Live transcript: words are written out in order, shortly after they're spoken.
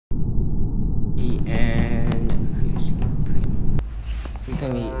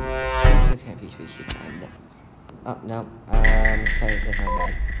gonna be also can't be twisted and oh no, sorry, that's my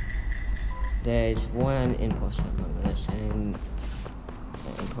bad. There's one imposter among us, and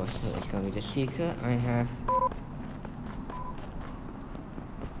the imposter is gonna be the seeker. I have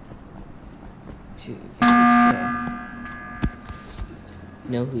to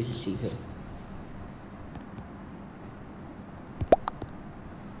know who's the seeker.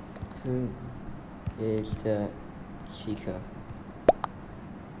 Who is the seeker?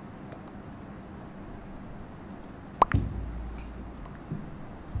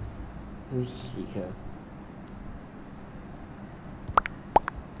 Who's the seeker?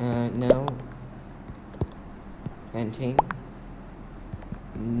 No. Venting.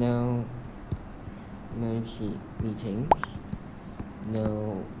 No. Emergency meetings.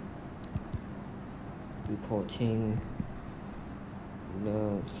 No. Reporting.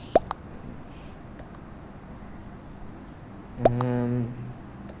 No.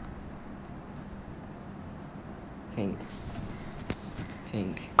 Pink.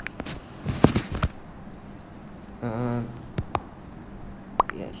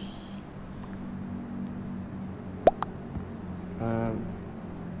 Yes.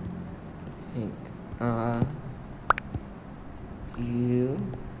 Pink. Are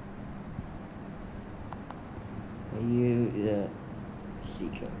you the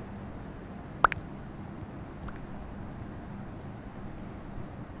seeker?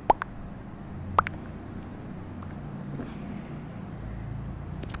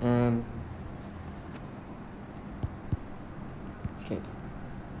 Skip.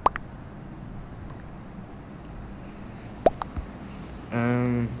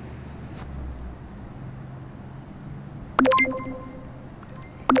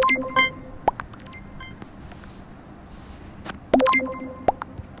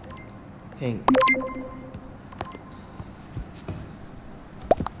 Pink.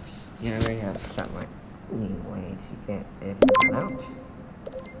 Yeah, I already have that my new way to get everyone out.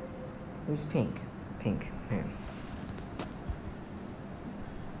 Who's pink? Pink. Here.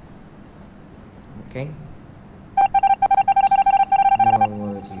 Okay. No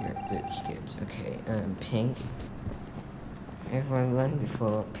words that skipped. Okay, pink. Everyone run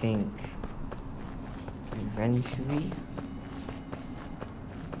before pink eventually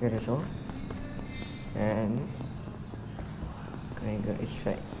get us all. And going to go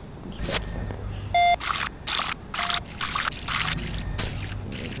inspect samples.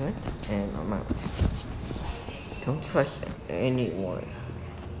 Very good. And I'm out. Don't trust anyone.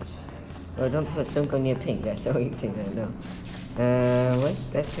 Oh, don't go near pink, that's the only thing I know. What's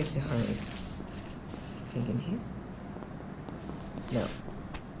the best place to hide? Pink in here? No.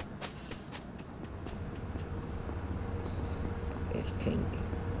 It's pink.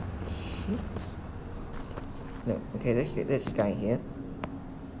 Here? No, okay, this guy here.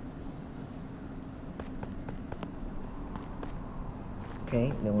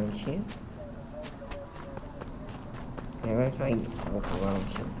 Okay, no one's here. Okay, I'm gonna try and walk around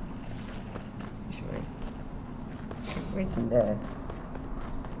some. Where's in there?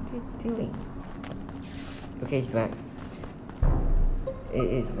 What are you doing? Okay, it's back. It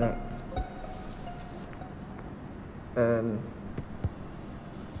is back.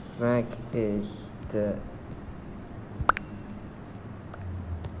 Back is the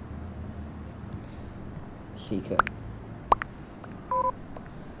seeker.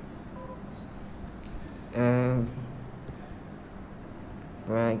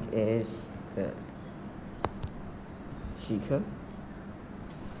 Bragg is the seeker.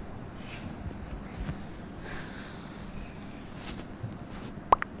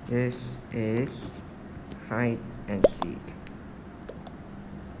 This is hide and seek.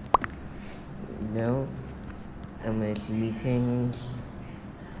 No emergency meetings.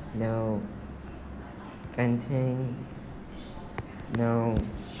 No venting. No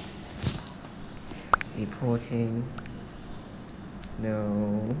reporting.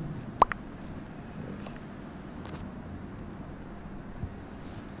 No.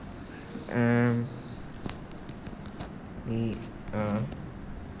 We are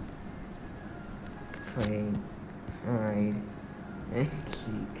playing hide and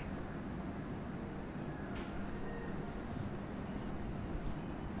seek.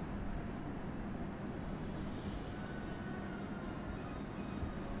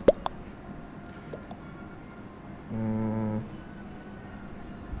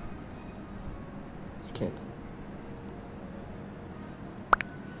 Skip.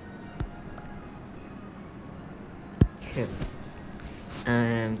 Skip.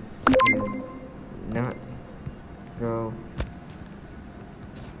 Do not go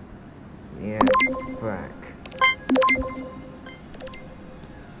near Bragg.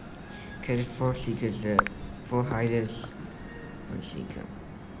 Okay, there's 4 seekers there. 4 hiders, 1 seeker.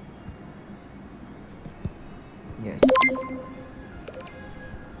 Yes.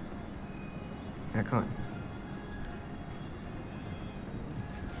 I can't.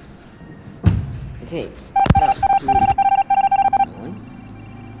 Okay, now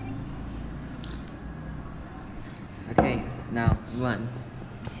okay, now run.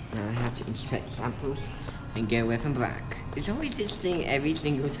 Now I have to inspect samples and get away from Black. It's always this thing every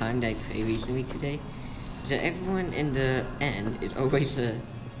single time that I play recently today. That everyone in the end is always they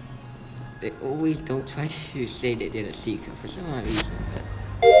always don't try to say that they're a seeker for some odd reason, but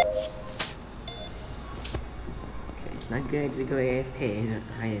okay, it's not good to go AFK and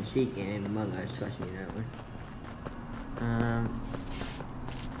hide and seek in the mother, trust me that one.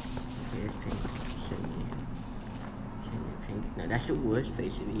 Okay, it's pink. Send me pink. No, that's the worst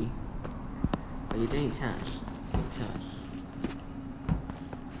place to be. But you're doing tasks.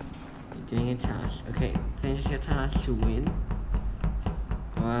 You're doing a task. Okay, finish your task to win.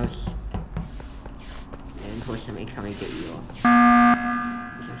 Or else the enforcer may come and get you all.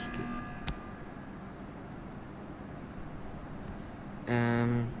 This is good.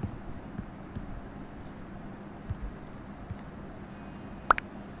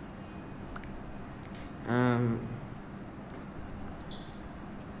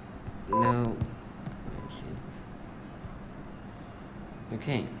 No.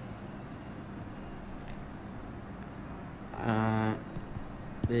 Okay.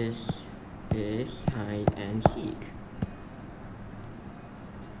 This is hide and seek.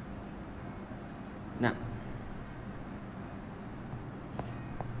 Now.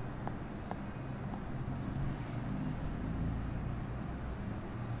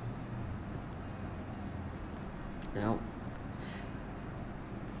 No.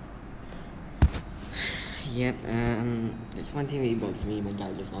 Yep, there's one thing really bothers me when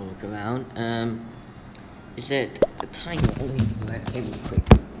I just want to look around. Is that the timer only works really quick.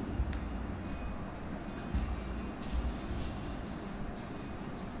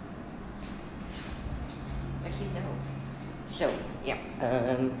 Actually, no. So, yeah,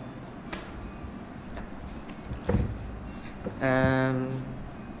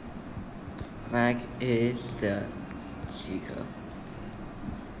 Mag is the seeker.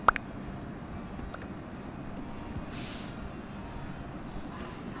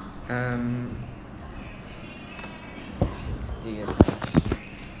 Do your task.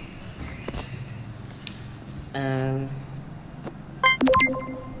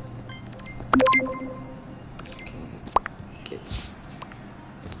 Okay, skip.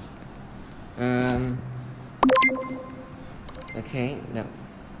 Okay, no.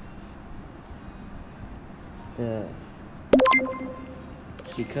 The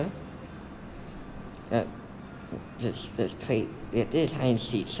seeker. Let's play. Yeah, this is hide and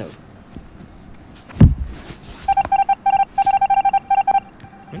seek, so.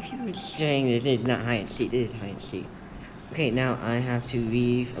 I'm saying this is not hide and seek, this is hide and seek. Okay, now I have to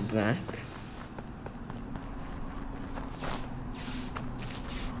leave a Black.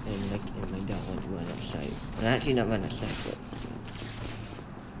 And I don't want to run outside. Well, actually not run outside, but.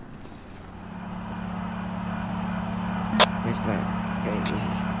 Where's Black? Okay, this is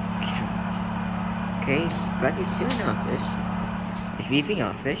Count. Okay, Black is still in office. He's leaving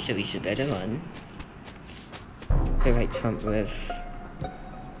office, so we should better run. Okay, right, Trump with.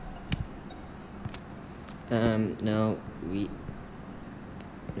 No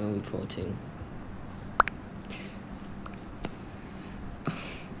reporting.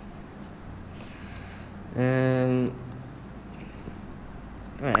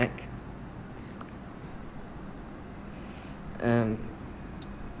 Black.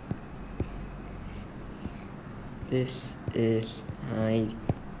 This is hide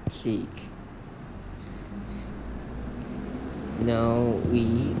seek. No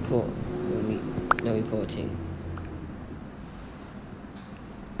reporting.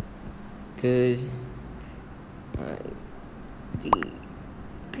 Good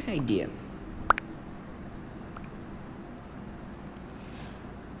idea.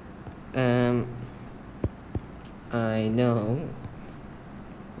 I know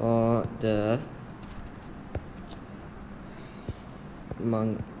all the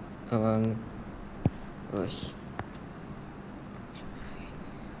among us.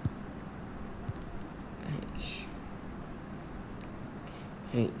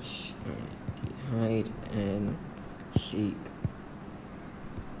 Hide and seek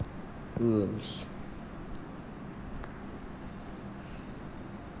rules.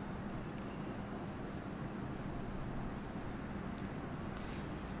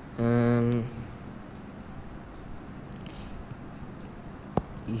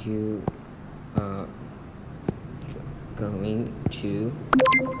 you going to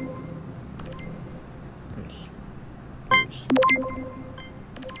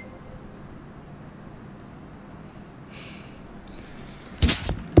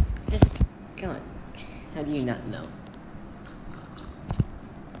come on. How do you not know?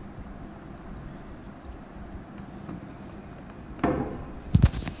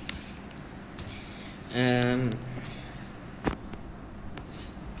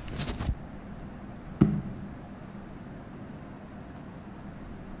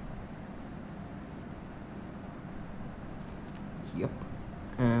 Yep.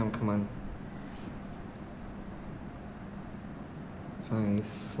 Come on. 5,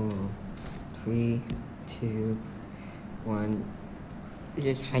 4, 3, 2, 1. This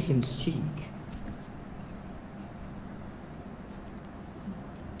is hide and seek.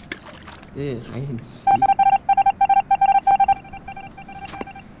 This is hide and seek.